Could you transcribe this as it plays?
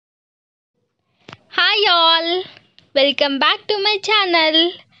All welcome back to my channel.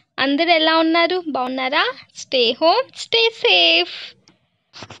 అందరు ఎలా ఉన్నారు? బాగున్నారా? Stay home, stay safe.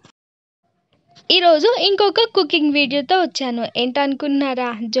 ఈరోజు ఇంకొక కుకింగ్ వీడియోతో వచ్చాను. ఏంటనుకున్నారా?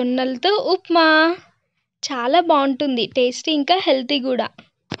 జొన్నలతో ఉప్మా. చాలా బాగుంటుంది, టేస్టీ ఇంకా హెల్తీ కూడా.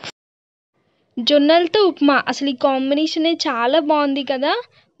 జొన్నలతో ఉప్మా అసలు ఈ కాంబినేషనే చాలా బాగుంది కదా.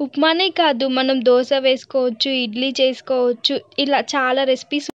 ఉప్మానే కాదు, మనం దోశ వేసుకోవచ్చు, ఇడ్లీ చేసుకోవచ్చు, ఇలా చాలా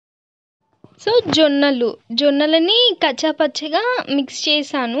రెసిపీస్. సో జొన్నలని కచ్చాపచ్చగా మిక్స్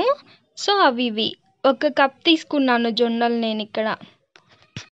చేశాను. సో అవి ఒక కప్ తీసుకున్నాను జొన్నలు. నేను ఇక్కడ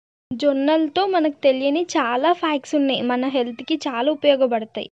జొన్నలతో మనకు తెలియని చాలా ఫ్యాక్ట్స్ ఉన్నాయి, మన హెల్త్కి చాలా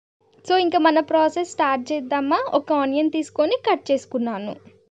ఉపయోగపడతాయి. సో ఇంకా మన ప్రాసెస్ స్టార్ట్ చేద్దామా. ఒక ఆనియన్ తీసుకొని కట్ చేసుకున్నాను.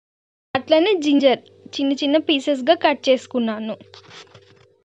 అట్లనే జింజర్ చిన్న చిన్న పీసెస్గా కట్ చేసుకున్నాను.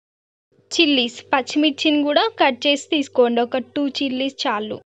 చిల్లీస్ పచ్చిమిర్చిని కూడా కట్ చేసి తీసుకోండి, ఒక 2 చిల్లీస్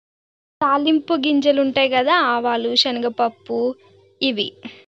చాలు. తాలింపు గింజలు ఉంటాయి కదా, ఆవాలు, శనగపప్పు, ఇవి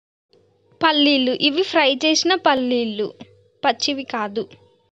పల్లీలు, ఇవి ఫ్రై చేసిన పల్లీలు, పచ్చివి కాదు.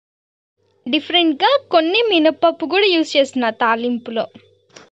 డిఫరెంట్గా కొన్ని మినపప్పు కూడా యూస్ చేస్తున్నా తాలింపులో.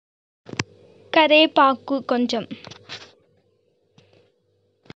 కరేపాకు కొంచెం,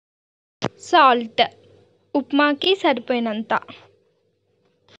 సాల్ట్ ఉప్మాకి సరిపోయినంత,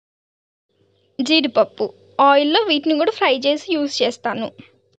 జీడిపప్పు. ఆయిల్లో వీటిని కూడా ఫ్రై చేసి యూస్ చేస్తాను.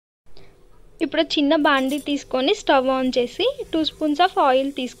 ఇప్పుడు చిన్న బాండీ తీసుకొని స్టవ్ ఆన్ చేసి 2 స్పూన్స్ ఆఫ్ ఆయిల్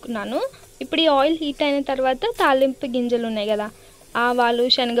తీసుకున్నాను. ఇప్పుడు ఈ ఆయిల్ హీట్ అయిన తర్వాత తాలింపు గింజలు ఉన్నాయి కదా, ఆవాలు,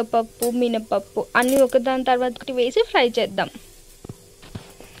 శనగపప్పు, మినపప్పు అన్నీ ఒకదాని తర్వాత వేసి ఫ్రై చేద్దాం.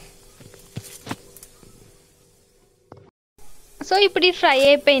 సో ఇప్పుడు ఇది ఫ్రై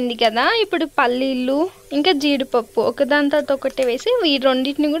అయిపోయింది కదా. ఇప్పుడు పల్లీలు ఇంకా జీడిపప్పు ఒకదాని తర్వాత ఒకటి వేసి ఈ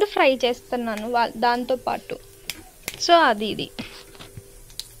రెండింటిని కూడా ఫ్రై చేస్తున్నాను దాంతోపాటు. సో ఇది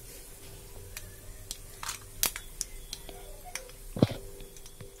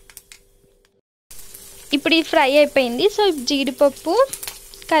ఇప్పుడు ఇది ఫ్రై అయిపోయింది. సో జీడిపప్పు,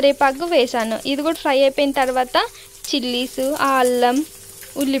 కరివేపాకు వేసాను. ఇది కూడా ఫ్రై అయిపోయిన తర్వాత చిల్లీస్, అల్లం,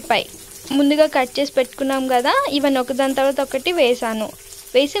 ఉల్లిపాయ ముందుగా కట్ చేసి పెట్టుకున్నాం కదా, ఇవన్నీ ఒకదాని తర్వాత ఒకటి వేసాను.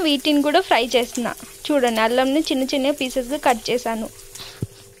 వేసి వీటిని కూడా ఫ్రై చేస్తున్నా. చూడండి, అల్లంని చిన్న చిన్న పీసెస్గా కట్ చేశాను.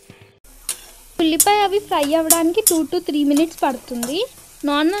 ఉల్లిపాయ అవి ఫ్రై అవ్వడానికి 2 to 3 minutes పడుతుంది.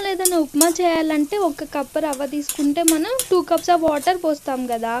 నార్మల్ ఏదైనా ఉప్మా చేయాలంటే 1 కప్ రవ్వ తీసుకుంటే మనం 2 cups ఆఫ్ వాటర్ పోస్తాం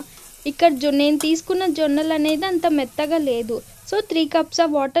కదా. ఇక్కడ నేను తీసుకున్న జొన్నలు అనేది అంత మెత్తగా లేదు. So 3 cups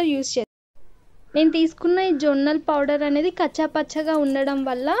of water use చేస్తాను. నేను తీసుకున్న ఈ జొన్నల పౌడర్ అనేది కచ్చాపచ్చగా ఉండడం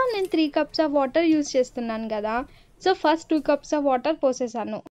వల్ల నేను 3 cups ఆఫ్ వాటర్ యూస్ చేస్తున్నాను కదా. So first 2 cups of water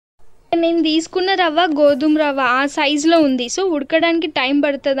పోసేసాను. నేను తీసుకున్న రవ్వ గోధుమ రవ్వ ఆ సైజులో ఉంది. సో ఉడకడానికి టైం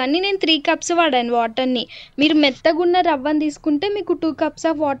పడుతుందని నేను 3 cups వాడాను వాటర్ని. మీరు మెత్తగున్న రవ్వని తీసుకుంటే మీకు 2 cups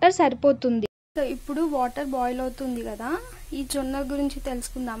ఆఫ్ వాటర్ సరిపోతుంది. సో ఇప్పుడు వాటర్ బాయిల్ అవుతుంది కదా, ఈ జొన్న గురించి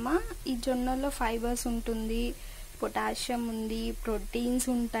తెలుసుకుందామా. ఈ జొన్నలో ఫైబర్స్ ఉంటుంది, పొటాషియం ఉంది, ప్రోటీన్స్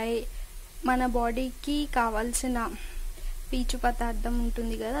ఉంటాయి. మన బాడీకి కావాల్సిన పీచు పదార్థం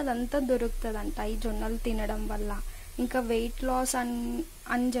ఉంటుంది కదా, అదంతా దొరుకుతుందంట ఈ జొన్నలు తినడం వల్ల. ఇంకా వెయిట్ లాస్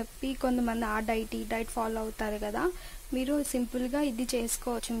అని చెప్పి కొంతమంది ఈ డైట్ ఫాలో అవుతారు కదా, మీరు సింపుల్గా ఇది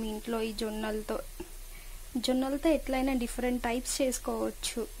చేసుకోవచ్చు మీ ఇంట్లో. ఈ జొన్నలతో ఎట్లయినా డిఫరెంట్ టైప్స్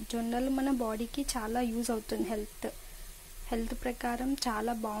చేసుకోవచ్చు. జొన్నలు మన బాడీకి చాలా యూజ్ అవుతుంది, హెల్త్ ప్రకారం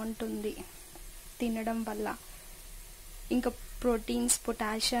చాలా బాగుంటుంది తినడం వల్ల. ఇంకా ప్రోటీన్స్,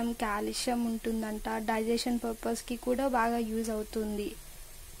 పొటాషియం, కాల్షియం ఉంటుందంట. డైజెషన్ పర్పస్కి కూడా బాగా యూజ్ అవుతుంది.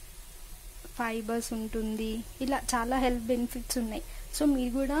 ఫైబర్స్ ఉంటుంది, ఇలా చాలా హెల్త్ బెనిఫిట్స్ ఉన్నాయి. సో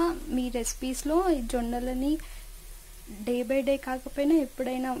మీరు కూడా మీ రెసిపీస్లో ఈ జొన్నలని డే బై డే కాకపోయినా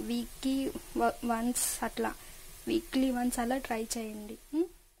ఎప్పుడైనా వీక్లీ వన్స్ అలా ట్రై చేయండి.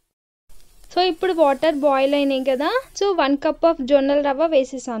 సో ఇప్పుడు వాటర్ బాయిల్ అయినాయి కదా. సో 1 cup ఆఫ్ జొన్నల రవ్వ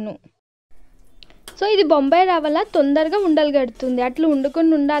వేసేసాను. సో ఇది బొంబాయి రవ్వలా తొందరగా ఉండలు కడుతుంది. అట్లా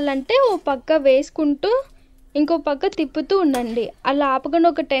ఉండకుండా ఉండాలంటే ఓ పక్క వేసుకుంటూ ఇంకో పక్క తిప్పుతూ ఉండండి. అలా ఆపకుండా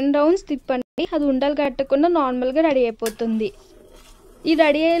ఒక 10 rounds తిప్పండి, అది ఉండలు కట్టకుండా నార్మల్గా రెడీ అయిపోతుంది. ఈ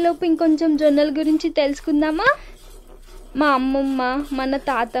రెడీ అయ్యేలోపు ఇంకొంచెం జొన్నల గురించి తెలుసుకుందామా. మా అమ్మమ్మ, మన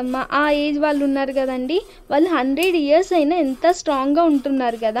తాతమ్మ ఆ ఏజ్ వాళ్ళు ఉన్నారు కదండి, వాళ్ళు 100 years అయినా ఎంత స్ట్రాంగ్గా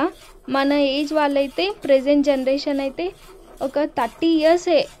ఉంటున్నారు కదా. మన ఏజ్ వాళ్ళైతే ప్రెజెంట్ జనరేషన్ అయితే ఒక 30 years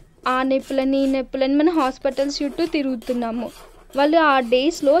ఆ నొప్పులని ఈ నొప్పులని మన హాస్పిటల్స్ చుట్టూ తిరుగుతున్నాము. వాళ్ళు ఆ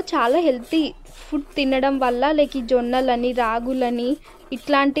డేస్లో చాలా హెల్తీ ఫుడ్ తినడం వల్ల లైక్ ఈ జొన్నలని, రాగులని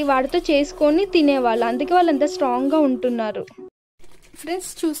ఇట్లాంటి వాటితో చేసుకొని తినేవాళ్ళు, అందుకే వాళ్ళు అంత స్ట్రాంగ్గా ఉంటున్నారు. ఫ్రెండ్స్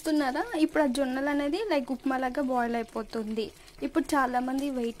చూస్తున్నారా, ఇప్పుడు ఆ జొన్నలు అనేది లైక్ ఉప్మా లాగా బాయిల్ అయిపోతుంది. ఇప్పుడు చాలామంది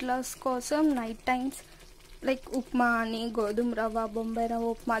వెయిట్ లాస్ కోసం నైట్ టైమ్స్ లైక్ ఉప్మా అని గోధుమ రవ్వ, బొంబాయి రవ్వ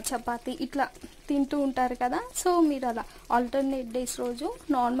ఉప్మా, చపాతి ఇట్లా తింటూ ఉంటారు కదా. సో మీరు అలా ఆల్టర్నేట్ డేస్ రోజు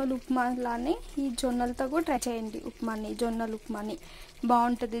నార్మల్ ఉప్మా లానే ఈ జొన్నలతో కూడా ట్రై చేయండి. ఉప్మాని, జొన్నలు ఉప్మాని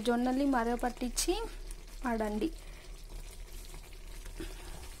బాగుంటుంది. జొన్నల్ని మరగపట్టించి వాడండి.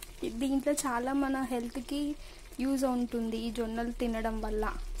 దీంట్లో చాలా మన హెల్త్కి యూజ్ ఉంటుంది ఈ జొన్నలు తినడం వల్ల.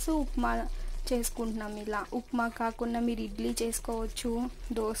 సో ఉప్మా చేసుకుంటున్నాం. ఇలా ఉప్మా కాకుండా మీరు ఇడ్లీ చేసుకోవచ్చు,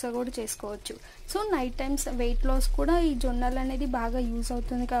 దోశ కూడా చేసుకోవచ్చు. So night times weight loss కూడా ఈ జొన్నలు అనేది బాగా యూజ్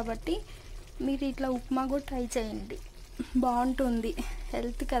అవుతుంది కాబట్టి మీరు ఇట్లా ఉప్మా కూడా ట్రై చేయండి. బాగుంటుంది.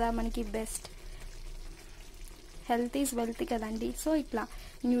 హెల్త్ కదా మనకి బెస్ట్. హెల్త్ ఈజ్ వెల్త్ కదండి. సో ఇట్లా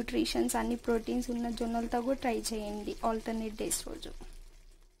న్యూట్రిషన్స్ అన్ని ప్రోటీన్స్ ఉన్న జొన్నలతో కూడా ట్రై చేయండి ఆల్టర్నేట్ డేస్ రోజు.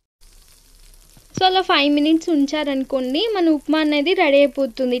 సో అలా 5 minutes ఉంచారనుకోండి, మన ఉప్మా అనేది రెడీ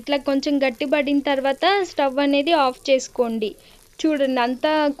అయిపోతుంది. ఇట్లా కొంచెం గట్టిపడిన తర్వాత స్టవ్ అనేది ఆఫ్ చేసుకోండి. చూడండి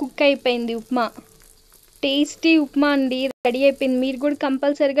అంతా కుక్ అయిపోయింది ఉప్మా. టేస్టీ ఉప్మా అండి రెడీ అయిపోయింది. మీరు కూడా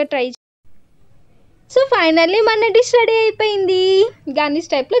కంపల్సరీగా ట్రై. సో ఫైనల్లీ మన డిష్ రెడీ అయిపోయింది.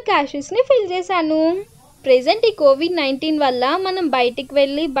 గార్నిష్ టైప్లో క్యాష్యూస్ని ఫిల్ చేశాను. ప్రెజెంట్ ఈ COVID-19 వల్ల మనం బయటికి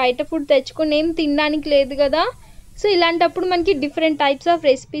వెళ్ళి బయట ఫుడ్ తెచ్చుకొని ఏం తినడానికి లేదు కదా. సో ఇలాంటప్పుడు మనకి డిఫరెంట్ టైప్స్ ఆఫ్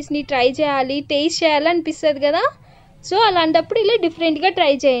రెసిపీస్ని ట్రై చేయాలి, టేస్ట్ చేయాలనిపిస్తుంది కదా. సో అలాంటప్పుడు ఇలా డిఫరెంట్గా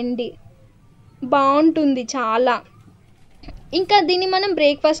ట్రై చేయండి. బాగుంటుంది చాలా. ఇంకా దీన్ని మనం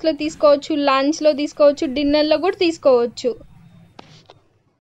బ్రేక్ఫాస్ట్లో తీసుకోవచ్చు, లంచ్లో తీసుకోవచ్చు, డిన్నర్లో కూడా తీసుకోవచ్చు.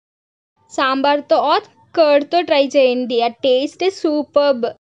 సాంబార్తో ఆర్ కర్డ్తో ట్రై చేయండి. ఆ టేస్ట్ సూపర్బ్.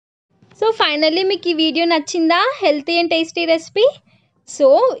 సో ఫైనల్లీ మీకు ఈ వీడియో నచ్చిందా? Healthy and tasty recipe. So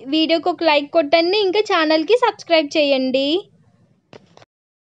వీడియోకి ఒక లైక్ కొట్టండి, ఇంకా ఛానల్కి సబ్స్క్రైబ్ చేయండి.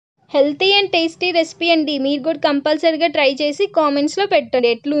 హెల్తీ అండ్ టేస్టీ రెసిపీ అండి. మీరు కూడా కంపల్సరీగా ట్రై చేసి కామెంట్స్లో పెట్టండి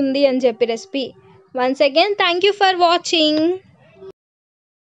ఎట్లుంది అని చెప్పి recipe. Once again thank you for watching.